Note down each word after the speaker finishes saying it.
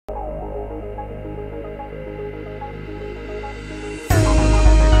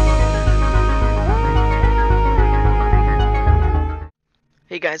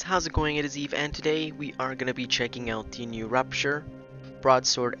guys, how's it going? It is Eve, and today we are going to be checking out the new Rupture,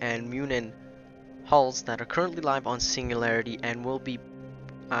 Broadsword, and Muninn hulls that are currently live on Singularity and will be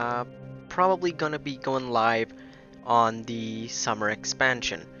probably going to be going live on the summer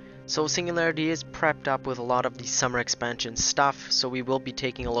expansion. So Singularity is prepped up with a lot of the summer expansion stuff, so we will be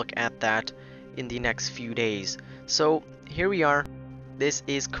taking a look at that in the next few days. So here we are. This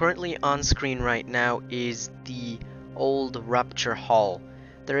is currently on screen right now is the old Rupture hull.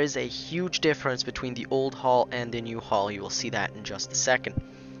 There is a huge difference between the old hull and the new hull. You will see that in just a second.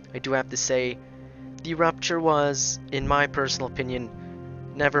 I do have to say, the Rupture was, in my personal opinion,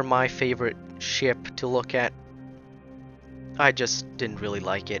 never my favorite ship to look at. I just didn't really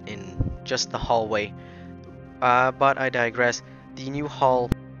like it in just the hallway. But I digress. The new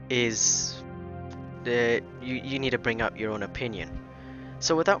hull is... you need to bring up your own opinion.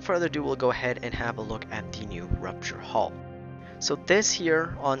 So without further ado, we'll go ahead and have a look at the new Rupture hull. So this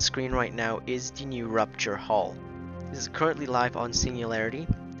here on screen right now is the new Rupture hull. This is currently live on Singularity,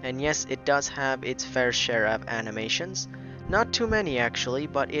 and yes, it does have its fair share of animations. Not too many actually,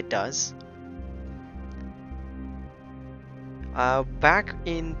 but it does. Back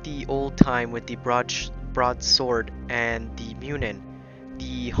in the old time with the Broadsword and the Muninn,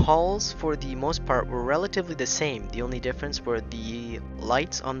 the hulls for the most part were relatively the same. The only difference were the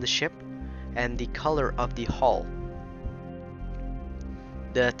lights on the ship and the color of the hull.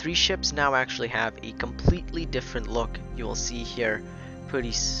 The three ships now actually have a completely different look. You will see here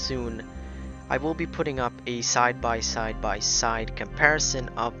pretty soon. I will be putting up a side-by-side comparison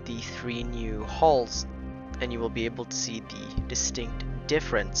of the three new hulls, and you will be able to see the distinct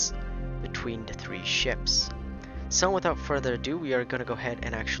difference between the three ships. So without further ado, we are going to go ahead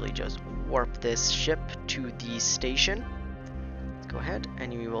and actually just warp this ship to the station. Let's go ahead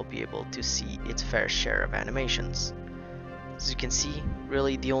and you will be able to see its fair share of animations. As you can see,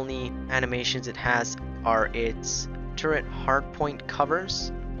 really the only animations it has are its turret hardpoint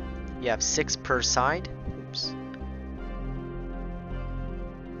covers. You have 6 per side. Oops.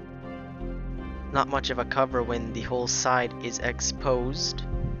 Not much of a cover when the whole side is exposed.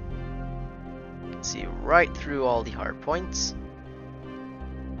 You can see right through all the hardpoints.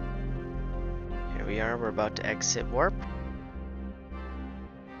 Here we are, we're about to exit warp.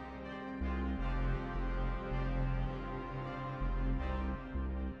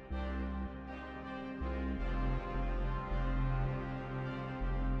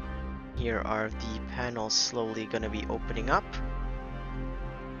 Here are the panels slowly going to be opening up.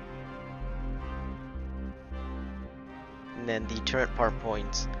 And then the turret part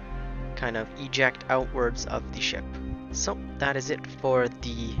points kind of eject outwards of the ship. So that is it for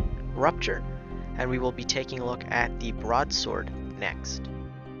the Rupture, and we will be taking a look at the Broadsword next.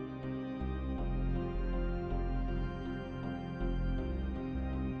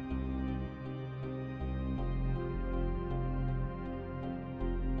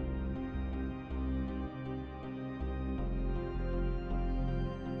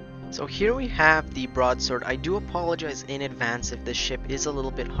 So here we have the Broadsword. I do apologize in advance if the ship is a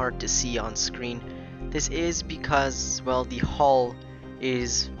little bit hard to see on screen. This is because, well, the hull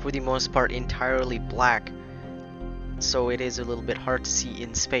is for the most part entirely black, so it is a little bit hard to see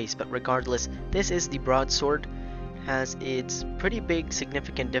in space, but regardless, this is the Broadsword. Has its pretty big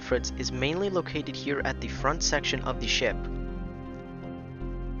significant difference is mainly located here at the front section of the ship.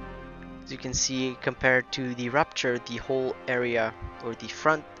 As you can see, compared to the Rupture, the whole area or the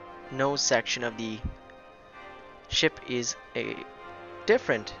front nose section of the ship is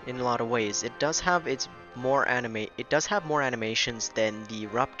different in a lot of ways. It does have more animations than the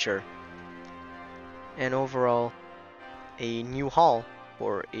Rupture, and overall a new hull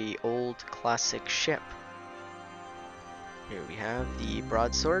for a old classic ship. Here we have the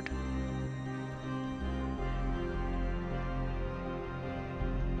Broadsword.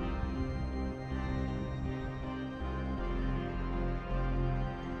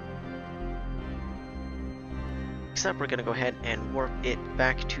 Next up, we're going to go ahead and warp it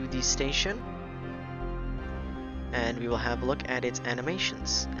back to the station, and we will have a look at its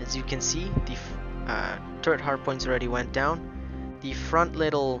animations. As you can see, the turret hardpoints already went down. The front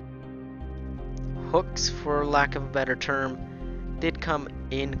little hooks, for lack of a better term, did come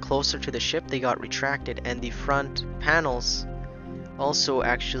in closer to the ship. They got retracted, and the front panels also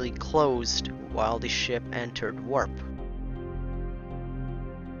actually closed while the ship entered warp.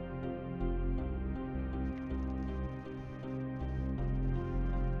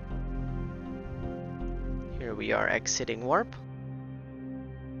 Here we are exiting warp.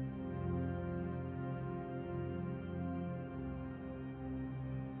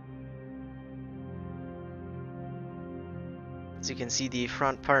 As you can see, the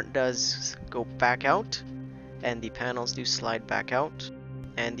front part does go back out, and the panels do slide back out.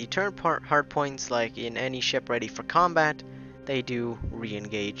 And the turn part hardpoints, like in any ship ready for combat, they do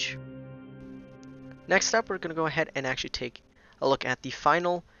re-engage. Next up, we're going to go ahead and actually take a look at the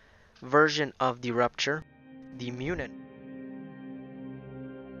final version of the Rupture, the Muninn.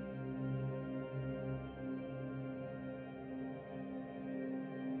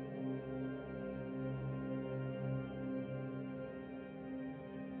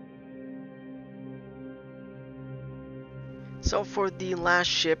 So for the last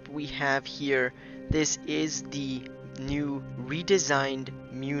ship we have here, this is the new redesigned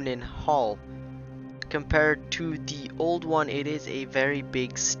Muninn hull. Compared to the old one, it is a very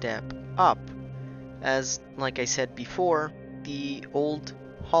big step up. As like I said before, the old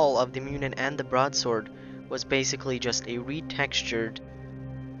hull of the Muninn and the Broadsword was basically just a retextured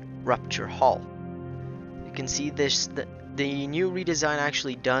Rupture hull. You can see this, the new redesign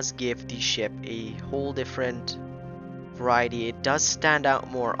actually does give the ship a whole different variety. It does stand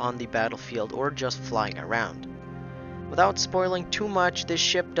out more on the battlefield or just flying around. Without spoiling too much, this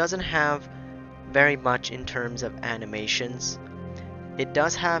ship doesn't have very much in terms of animations. It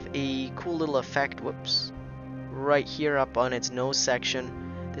does have a cool little effect, whoops, right here up on its nose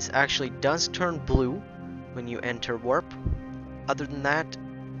section. This actually does turn blue when you enter warp. Other than that,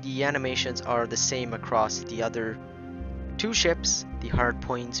 the animations are the same across the other two ships. The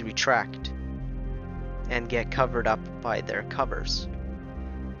hardpoints retract and get covered up by their covers.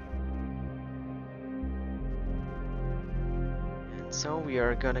 And so we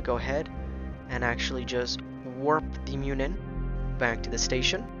are gonna go ahead and actually just warp the Muninn back to the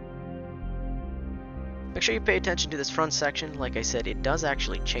station. Make sure you pay attention to this front section. Like I said, it does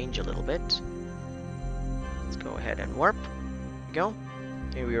actually change a little bit. Let's go ahead and warp.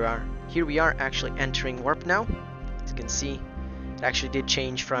 There we go. Here we are actually entering warp now. As you can see, it actually did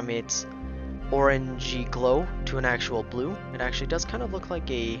change from its orangey glow to an actual blue. It actually does kind of look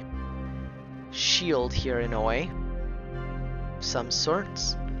like a shield here in a way, of some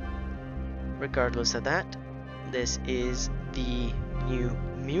sorts. Regardless of that, this is the new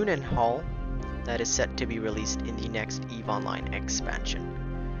Muninn hull that is set to be released in the next EVE Online expansion.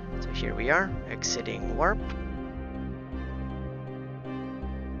 So here we are, exiting warp.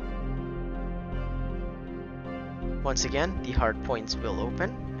 Once again, the hardpoints will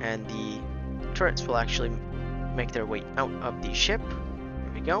open and the turrets will actually make their way out of the ship.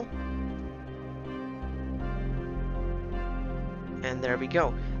 Here we go. And there we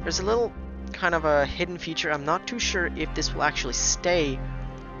go. There's a little kind of a hidden feature. I'm not too sure if this will actually stay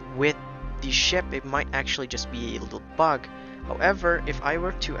with the ship. It might actually just be a little bug. However, if I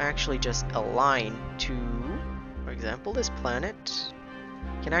were to actually just align to, for example, this planet,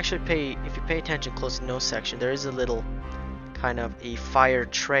 you can actually if you pay attention close to nose section, there is a little kind of a fire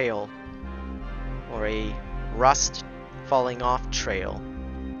trail or a rust falling off trail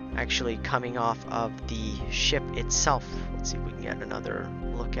actually coming off of the ship itself. Let's see if we can get another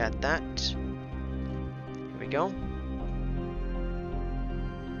look at that. Here we go.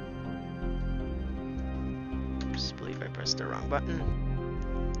 Oops, I believe I pressed the wrong button.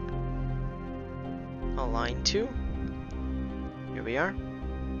 Align to. Here we are.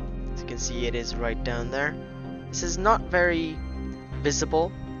 As you can see, it is right down there. This is not very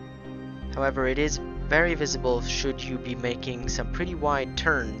visible. However, it is very visible should you be making some pretty wide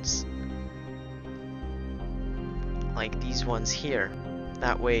turns, like these ones here.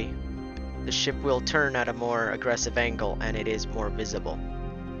 That way, the ship will turn at a more aggressive angle and it is more visible.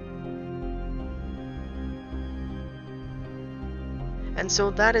 And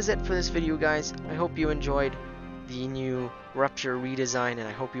so that is it for this video, guys. I hope you enjoyed the new Rupture redesign, and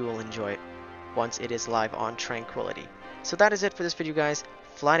I hope you will enjoy it once it is live on Tranquility. So that is it for this video, guys.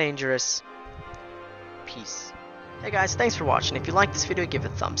 Fly dangerous. Peace. Hey guys, thanks for watching. If you liked this video, give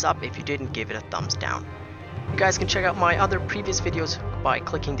it a thumbs up. If you didn't, give it a thumbs down. You guys can check out my other previous videos by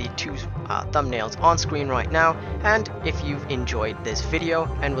clicking the two thumbnails on screen right now. And if you've enjoyed this video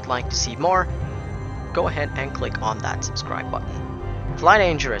and would like to see more, go ahead and click on that subscribe button. Fly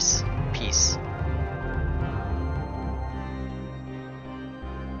dangerous. Peace.